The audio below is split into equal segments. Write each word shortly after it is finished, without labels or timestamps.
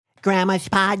Grandma's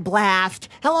Pod Blast.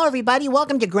 Hello, everybody.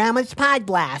 Welcome to Grandma's Pod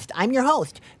Blast. I'm your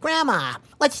host, Grandma.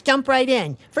 Let's jump right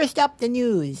in. First up, the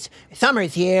news.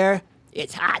 Summer's here.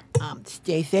 It's hot.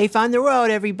 Stay safe on the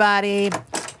road, everybody.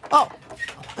 Oh,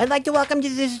 I'd like to welcome to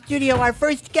the studio our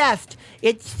first guest.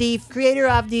 It's the creator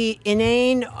of the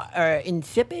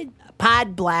insipid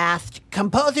Pod Blast,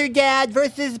 Composer Dad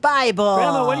versus Bible.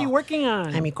 Grandma, what are you working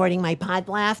on? I'm recording my Pod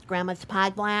Blast, Grandma's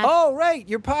Pod Blast. Oh, right,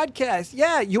 your podcast.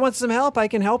 Yeah, you want some help? I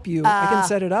can help you. I can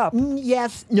set it up.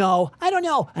 Yes, no, I don't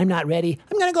know. I'm not ready.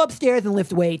 I'm going to go upstairs and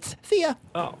lift weights. See ya.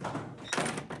 Oh.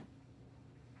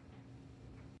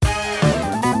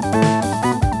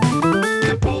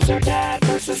 Composer Dad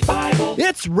versus Bible.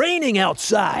 It's raining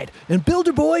outside, and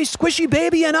Builder Boy, Squishy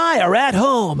Baby, and I are at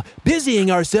home, busying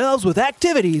ourselves with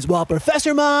activities while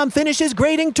Professor Mom finishes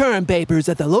grading term papers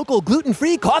at the local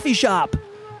gluten-free coffee shop.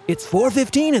 It's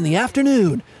 4:15 in the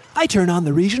afternoon. I turn on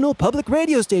the regional public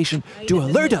radio station to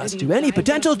alert us to any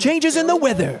potential changes in the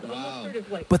weather.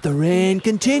 But the rain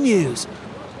continues.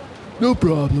 No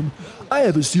problem. I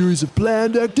have a series of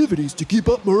planned activities to keep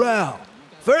up morale.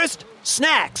 First,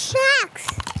 snacks. Snacks.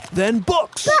 Then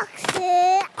books. Books.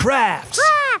 Crafts.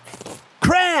 Crafts.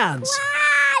 Crayons.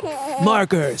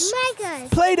 Markers. Markers.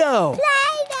 Play-Doh.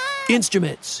 Play-Doh.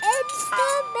 Instruments.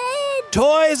 Instruments.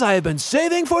 Toys I have been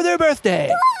saving for their birthday.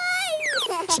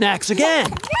 Snacks again.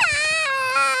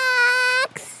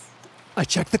 Snacks. I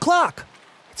check the clock.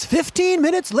 It's 15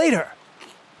 minutes later.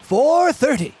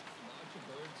 4:30.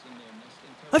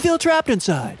 I feel trapped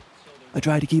inside. I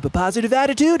try to keep a positive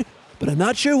attitude, but I'm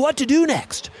not sure what to do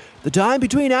next. The time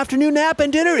between afternoon nap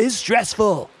and dinner is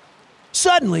stressful.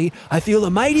 Suddenly, I feel a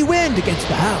mighty wind against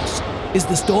the house. Is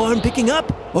the storm picking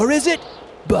up, or is it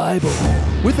Bible?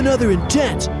 With another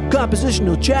intense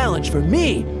compositional challenge for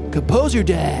me, Composer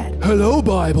Dad. Hello,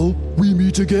 Bible. We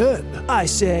meet again. I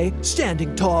say,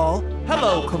 standing tall.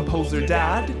 Hello, Composer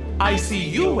Dad. I see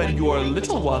you and your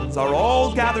little ones are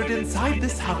all gathered inside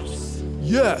this house.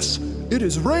 Yes, it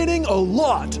is raining a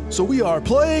lot, so we are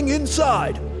playing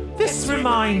inside. This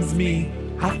reminds me,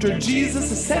 after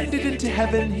Jesus ascended into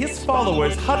heaven, his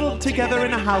followers huddled together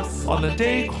in a house on a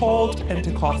day called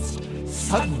Pentecost.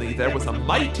 Suddenly there was a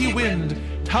mighty wind.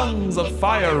 Tongues of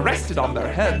fire rested on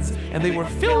their heads, and they were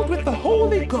filled with the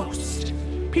Holy Ghost.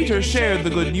 Peter shared the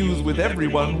good news with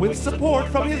everyone with support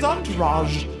from his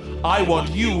entourage. I want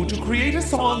you to create a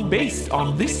song based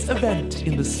on this event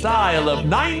in the style of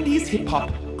 90s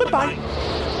hip-hop. Goodbye.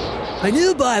 I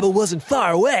knew Bible wasn't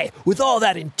far away with all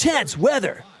that intense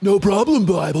weather. No problem,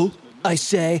 Bible. I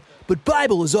say, but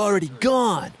Bible is already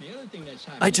gone.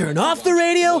 I turn off the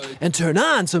radio and turn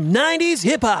on some 90s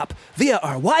hip-hop via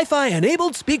our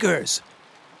Wi-Fi-enabled speakers.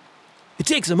 It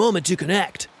takes a moment to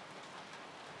connect.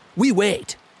 We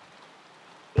wait.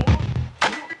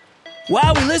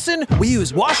 While we listen, we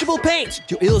use washable paints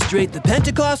to illustrate the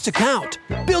Pentecost account.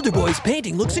 Builder Boy's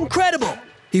painting looks incredible.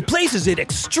 He places it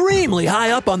extremely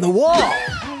high up on the wall.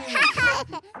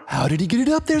 How did he get it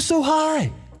up there so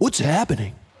high? What's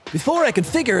happening? Before I can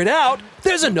figure it out,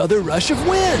 there's another rush of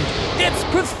wind. It's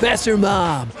Professor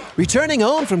Mom, returning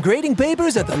home from grading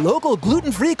papers at the local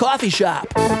gluten-free coffee shop.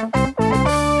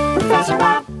 Professor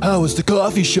Mom. How was the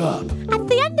coffee shop? At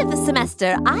the end of the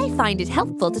semester, I find it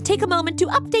helpful to take a moment to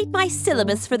update my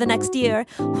syllabus for the next year,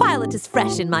 while it is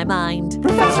fresh in my mind.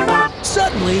 Professor Mom.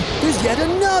 Suddenly, there's yet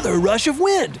another rush of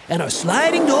wind, and our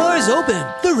sliding door is open.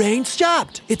 The rain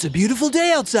stopped. It's a beautiful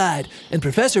day outside, and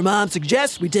Professor Mom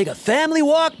suggests we take a family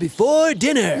walk before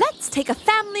dinner. Let's take a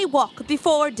family walk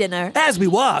before dinner. As we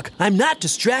walk, I'm not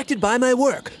distracted by my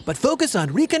work, but focus on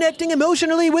reconnecting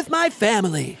emotionally with my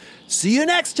family. See you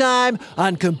next time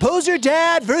on Composer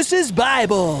Dad versus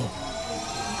Bible.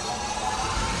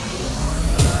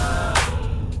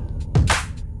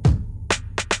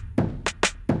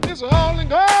 It's the Holy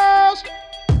Ghost.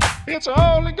 It's the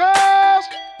Holy Ghost.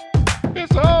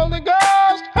 It's the Holy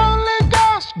Ghost. Holy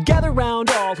Ghost. Gather round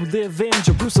all who live in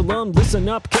Jerusalem. Listen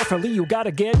up carefully, you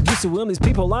gotta get used to them. These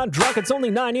people aren't drunk, it's only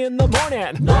 9 in the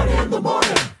morning. 9 in the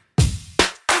morning.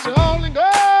 It's the Holy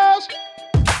Ghost.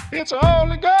 It's the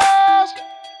Holy Ghost.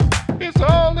 It's the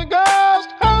Holy Ghost.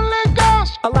 Holy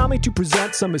Ghost. Allow me to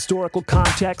present some historical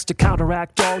context to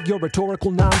counteract all your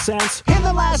rhetorical nonsense. In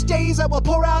the last days I will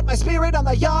pour out my spirit on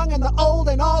the young and the old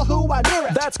and all who are near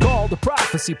it. That's called a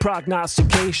prophecy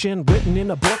prognostication, written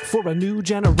in a book for a new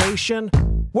generation.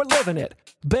 We're living it,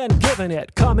 been given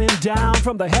it, coming down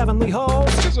from the heavenly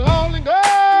host. It's the Holy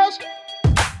Ghost.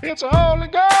 It's the Holy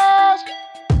Ghost.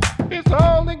 It's the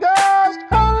Holy Ghost.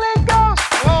 Holy Ghost.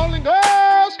 Holy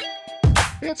Ghost.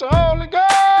 It's the Holy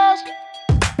Ghost.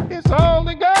 It's the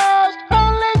Holy Ghost.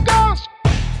 Holy Ghost.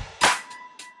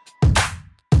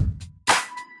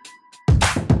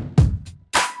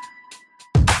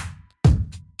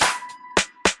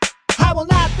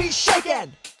 be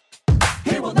shaken.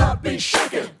 He will not be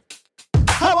shaken.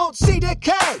 I won't see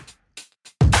decay.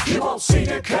 He won't see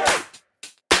decay.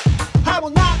 I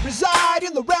will not reside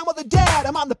in the realm of the dead.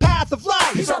 I'm on the path of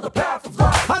life. He's on the path of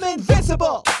life. I'm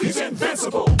invincible. He's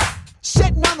invincible.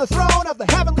 Sitting on the throne of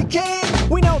the heavenly king.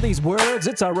 We know these words,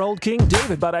 it's our old King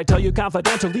David, but I tell you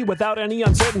confidentially without any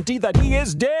uncertainty that he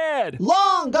is dead.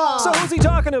 Long gone. So who's he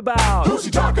talking about? Who's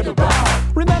he talking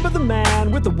about? Remember the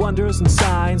man with the wonders and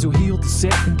signs who healed the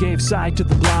sick and gave sight to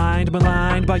the blind,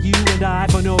 maligned by you and I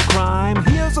for no crime.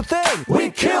 Here's the thing. We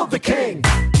killed the king.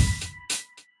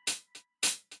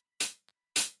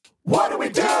 What do we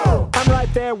do? I'm right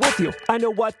there with you. I know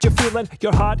what you're feeling.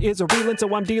 Your heart is a reeling,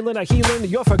 so I'm dealing a healing.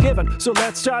 You're forgiven, so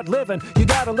let's start living. You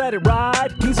gotta let it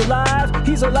ride. He's alive,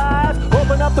 he's alive.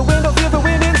 Open up the window, feel the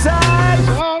wind inside. It's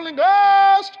the Holy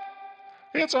Ghost.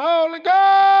 It's the Holy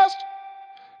Ghost.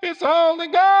 It's the Holy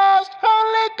Ghost.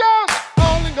 Holy Ghost.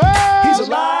 Holy Ghost. He's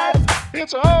alive.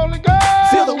 It's the Holy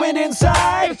Ghost. Feel the wind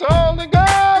inside. It's the Holy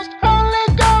Ghost.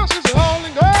 Holy Ghost. It's the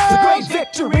Holy Ghost. The great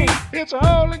victory. It's the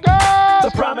Holy Ghost.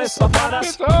 The promise upon us.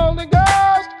 It's the Holy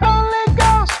Ghost. Holy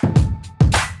Ghost.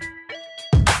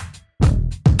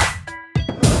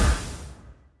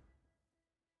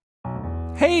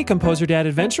 Hey, Composer Dad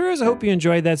adventurers. I hope you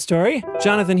enjoyed that story.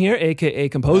 Jonathan here, aka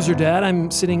Composer Dad.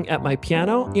 I'm sitting at my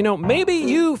piano. You know, maybe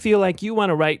you feel like you want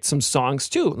to write some songs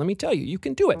too. Let me tell you, you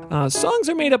can do it. Songs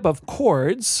are made up of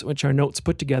chords, which are notes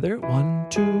put together. 1,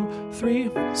 2,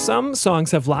 3. Some songs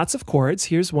have lots of chords.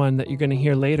 Here's one that you're going to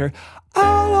hear later.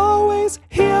 I'll always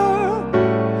hear,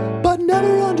 but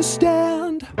never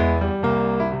understand.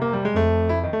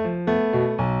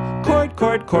 Chord,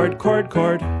 chord, chord, chord,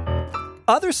 chord.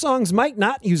 Other songs might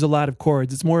not use a lot of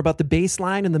chords. It's more about the bass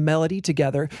line and the melody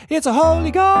together. It's a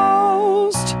Holy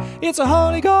Ghost. It's a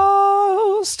Holy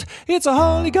Ghost. It's a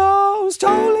Holy Ghost.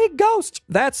 Holy Ghost.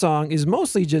 That song is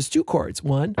mostly just 2 chords.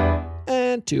 1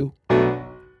 and 2.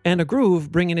 And a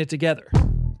groove bringing it together.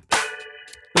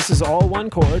 This is all 1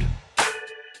 chord.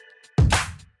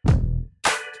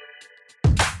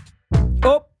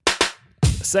 Oh,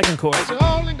 second chord. It's the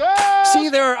Holy Ghost. See,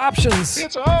 there are options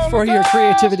It's a Holy for your Ghost.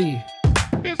 creativity.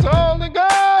 It's the Holy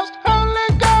Ghost.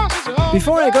 Holy Ghost. It's the Holy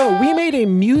Before I go, we made a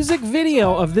music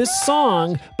video of this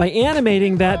song by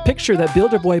animating that picture that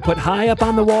Builder Boy put high up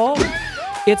on the wall.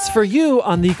 It's for you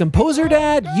on the Composer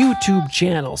Dad YouTube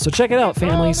channel. So check it out,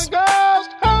 families. Holy Ghost.